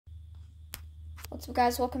What's up,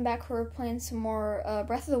 guys? Welcome back. We're playing some more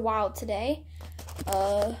Breath of the Wild today.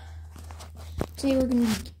 Today we're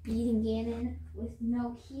going to be beating Ganon with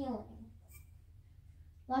no healing.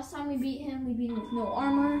 Last time we beat him with no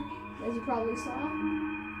armor, as you probably saw.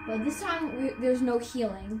 But this time there's no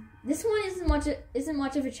healing. This one isn't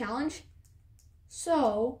much of a challenge.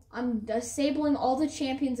 So I'm disabling all the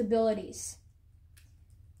champions' abilities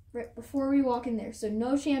right before we walk in there. So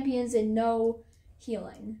no champions and no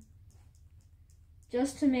healing.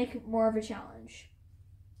 Just to make it more of a challenge.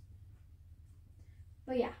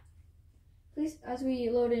 But yeah. Please, as we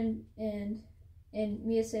load in and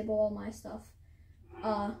me disable all my stuff.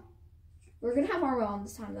 We're gonna have armor on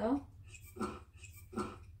this time though.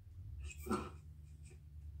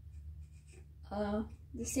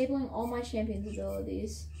 Disabling all my champions'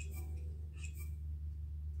 abilities.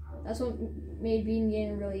 That's what made beating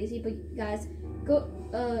Ganon really easy. But guys, go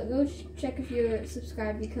check if you're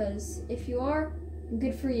subscribed, because if you are,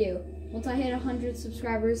 good for you. Once I hit 100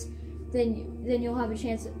 subscribers, then you'll have a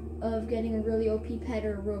chance of getting a really OP pet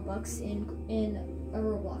or Robux in a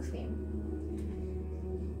Roblox game.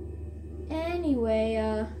 Anyway,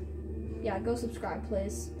 yeah, go subscribe,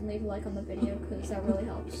 please, and leave a like on the video, because that really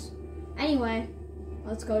helps. Anyway,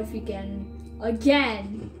 let's go defeat Ganon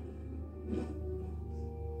again.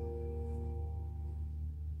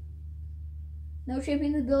 No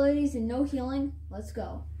champion abilities and no healing. Let's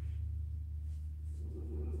go.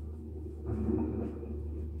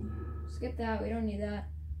 Skip that, we don't need that.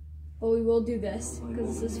 But we will do this,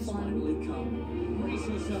 because this is fun. Brace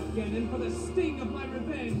yourself, Ganon, for the sting of my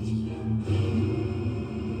revenge!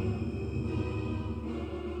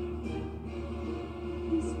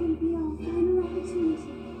 This will be our final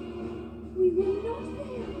opportunity. We will not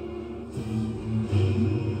fail.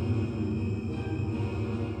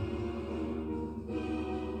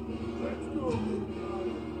 Let's go,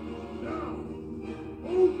 now!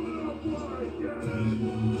 Open up wide, Ganon!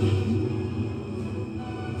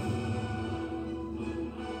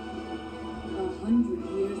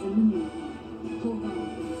 100 years in the making. Hold on,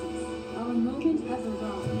 princess. Our moment has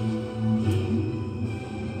arrived.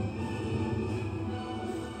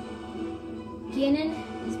 Ganon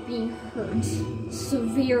is being hurt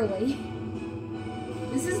severely.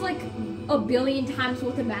 This is like a billion times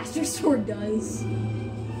what the Master Sword does.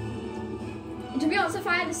 And to be honest, if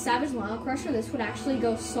I had the Savage Lionel Crusher, this would actually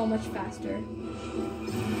go so much faster.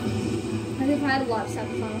 I think if I had a lot of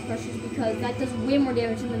Savage Lionel Crushers, because that does way more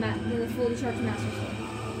damage than the fully charged Master Sword.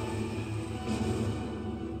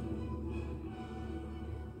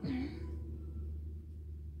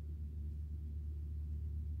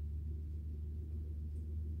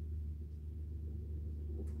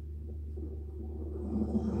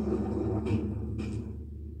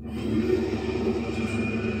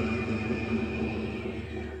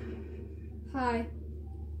 Hi.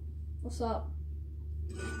 What's up?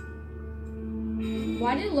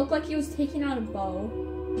 Why did it look like he was taking out a bow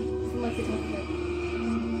from like the top of it?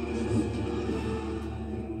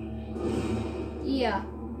 Yeah.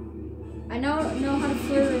 I know how to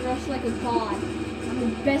flurry rush like a god. I'm the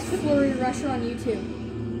best flurry rusher on YouTube.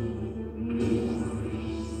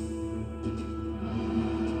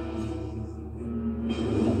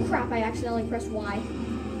 Oh crap, I accidentally pressed Y.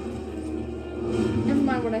 Never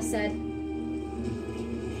mind what I said.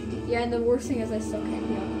 Yeah, and the worst thing is I still can't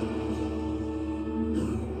heal.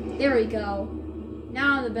 There we go.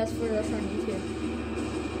 Now I'm the best flurry rusher on YouTube.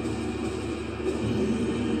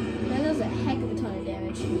 That does a heck of a ton of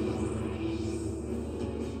damage.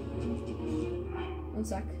 One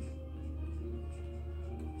sec.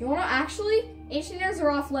 You wanna actually? Ancient airs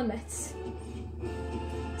are off limits.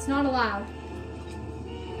 It's not allowed.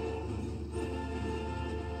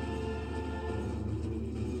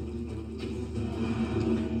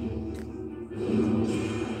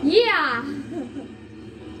 Yeah!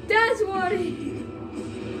 That's what it...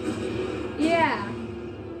 Yeah.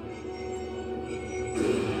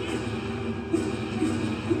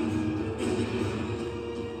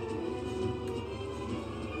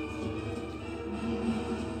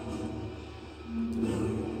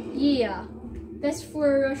 Yeah. Best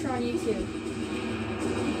flurry rusher on YouTube.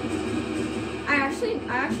 I actually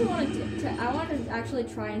wanted to actually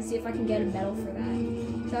try and see if I can get a medal for that.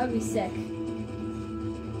 So that would be sick.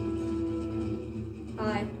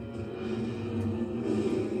 Hi.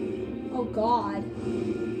 Oh god.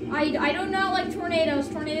 I do not like tornadoes.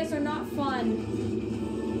 Tornadoes are not fun.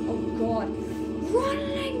 Oh god. Run,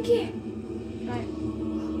 Linky!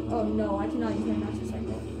 Oh no, I cannot use my Master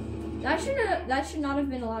Cycle. That should not have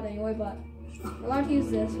been allowed anyway, but we're allowed to use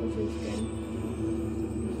this, which is good.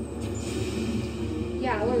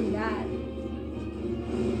 Yeah, I learned that.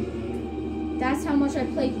 That's how much I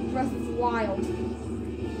played Breath of the Wild.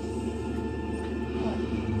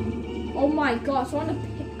 Oh my gosh, so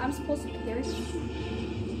I'm supposed to parry?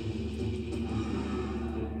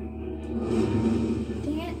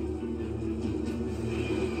 Dang it.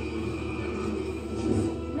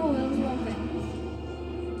 No, that was the wrong thing.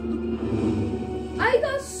 I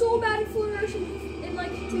got so bad at flourishing in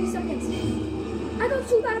like 2 seconds. I got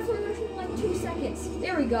so bad at flourishing in like 2 seconds.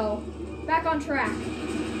 There we go. Back on track.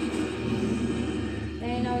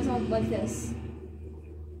 And now it's all like this.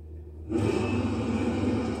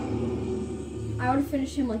 I would have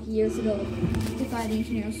finished him like years ago if I had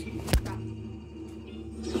ancient arrows.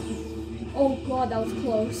 Oh god, that was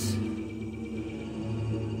close.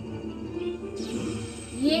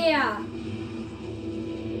 Yeah!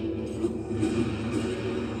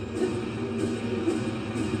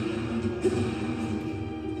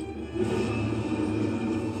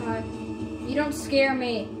 You don't scare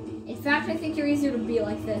me. In fact, I think you're easier to be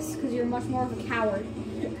like this, because you're much more of a coward.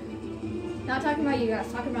 Not talking about you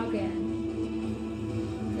guys, talking about Ganon.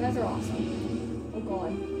 You guys are awesome. Oh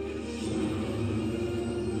god.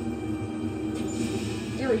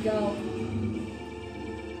 There we go.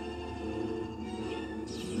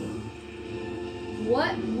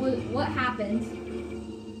 What happened?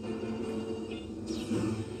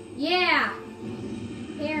 Yeah!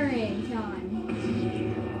 Herring time.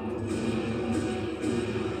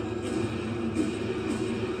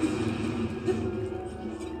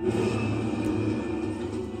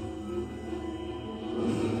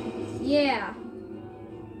 Yeah.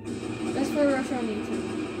 That's for Russia on YouTube.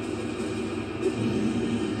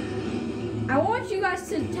 I want you guys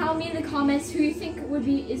to tell me in the comments who you think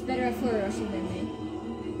is better at Flurry Rushing than me.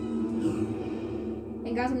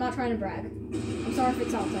 And guys, I'm not trying to brag. I'm sorry if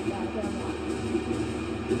it sounds like that, but I'm not.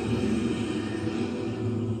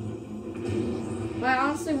 But I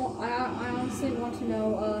honestly want to know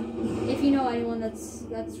if you know anyone that's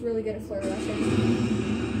really good at Flurry Rushing.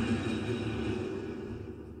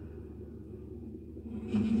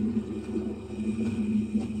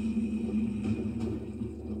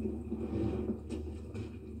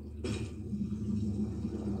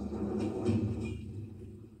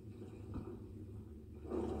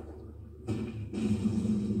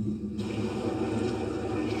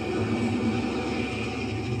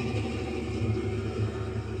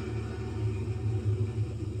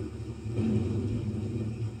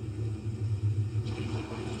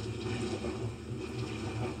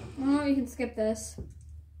 You can skip this.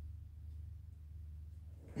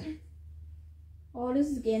 Oh, this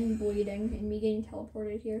is Ganon bleeding and me getting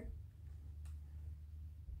teleported here.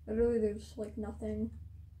 Literally, there's like nothing.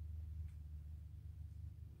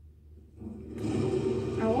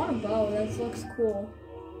 I want a bow. That looks cool.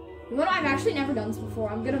 You know what? I've actually never done this before.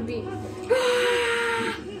 I'm gonna be.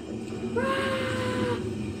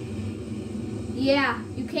 Yeah,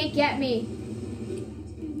 you can't get me.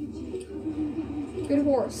 Good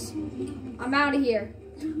horse. I'm out of here.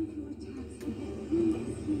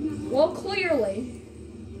 Well, clearly.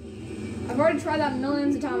 I've already tried that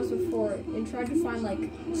millions of times before and tried to find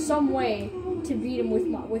like some way to beat him with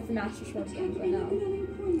the Master Sword again, but no.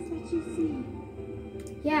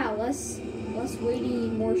 Yeah, less weighty,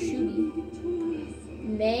 more shooty.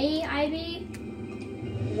 May I be?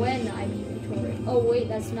 When I be victorious. Oh wait,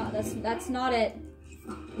 that's not it.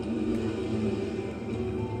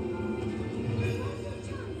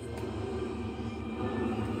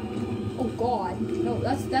 Oh god. No,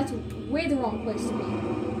 that's way the wrong place to be. I'm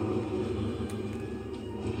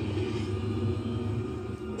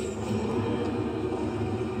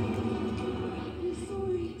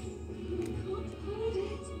sorry. I can't find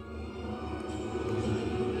it.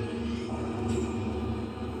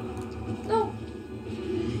 No.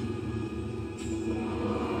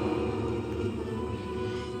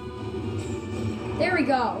 There we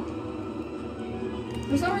go.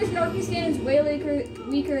 For some reason, Darkness Ganon is way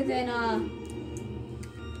weaker than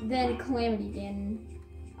Calamity Ganon.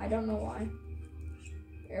 I don't know why.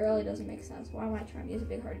 It really doesn't make sense. Why am I trying to use a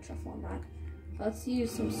big hearted shuffle on that? Let's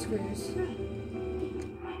use some screws.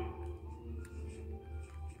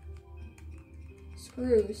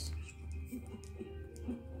 Screws.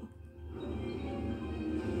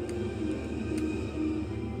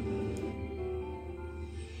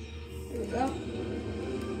 There we go.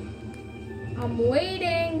 I'm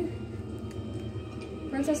waiting.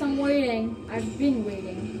 Princess, I'm waiting. I've been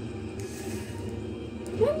waiting.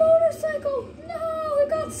 My motorcycle! No, it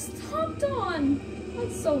got stomped on.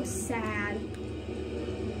 That's so sad.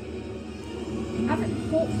 I haven't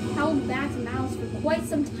held back the mouse for quite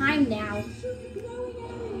some time now.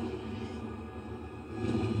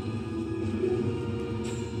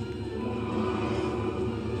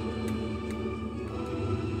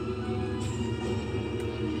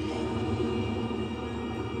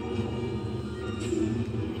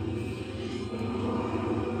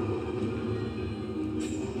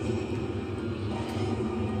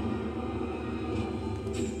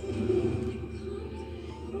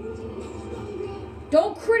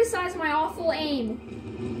 Don't criticize my awful aim.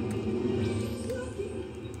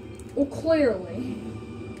 Well, clearly.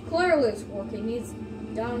 Clearly it's working. He's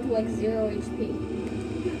down to like 0 HP.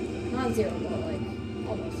 Not 0, but like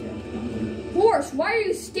almost 0. Horse, why are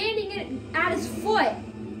you standing at his foot?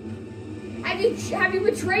 Have you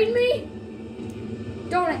betrayed me?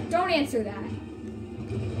 Don't answer that.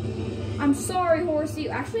 I'm sorry, Horsey.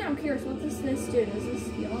 Actually, I'm curious. What does this do? Does this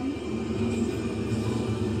heal him?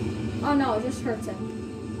 Oh no, it just hurts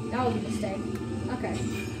him. That was a mistake. Okay.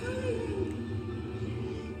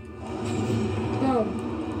 Boom.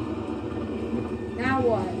 Now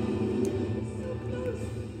what?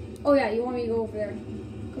 Oh yeah, you want me to go over there?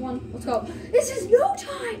 Come on, let's go. This is no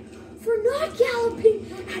time for not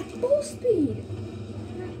galloping at full speed.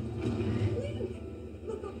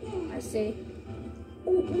 I see.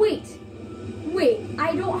 Oh, wait,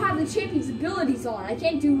 I don't have the champion's abilities on. I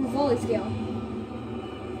can't do volley scale.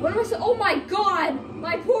 What am I saying? Oh my god,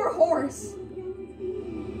 my poor horse.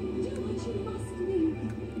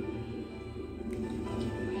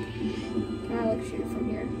 Can I like shoot it from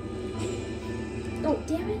here? Oh,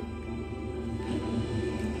 damn it.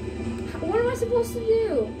 What am I supposed to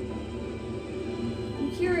do?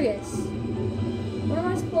 I'm curious. What am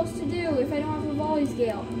I supposed to do if I don't have a volley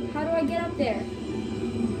scale? How do I get up there?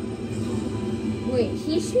 Wait,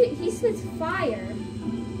 he spits fire.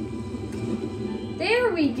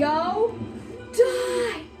 There we go.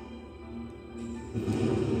 Die!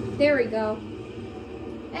 There we go.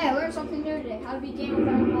 Hey, I learned something new today. How to beat game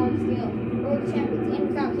without a volley scale. World champions and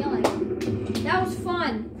without healing. That was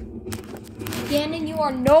fun. Ganon, you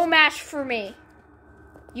are no match for me.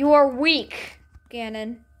 You are weak,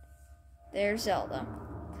 Ganon. There's Zelda.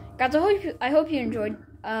 Guys, I hope you enjoyed.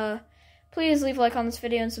 Please leave a like on this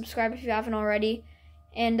video and subscribe if you haven't already.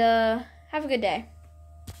 And have a good day.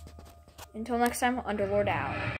 Until next time, Underlord out.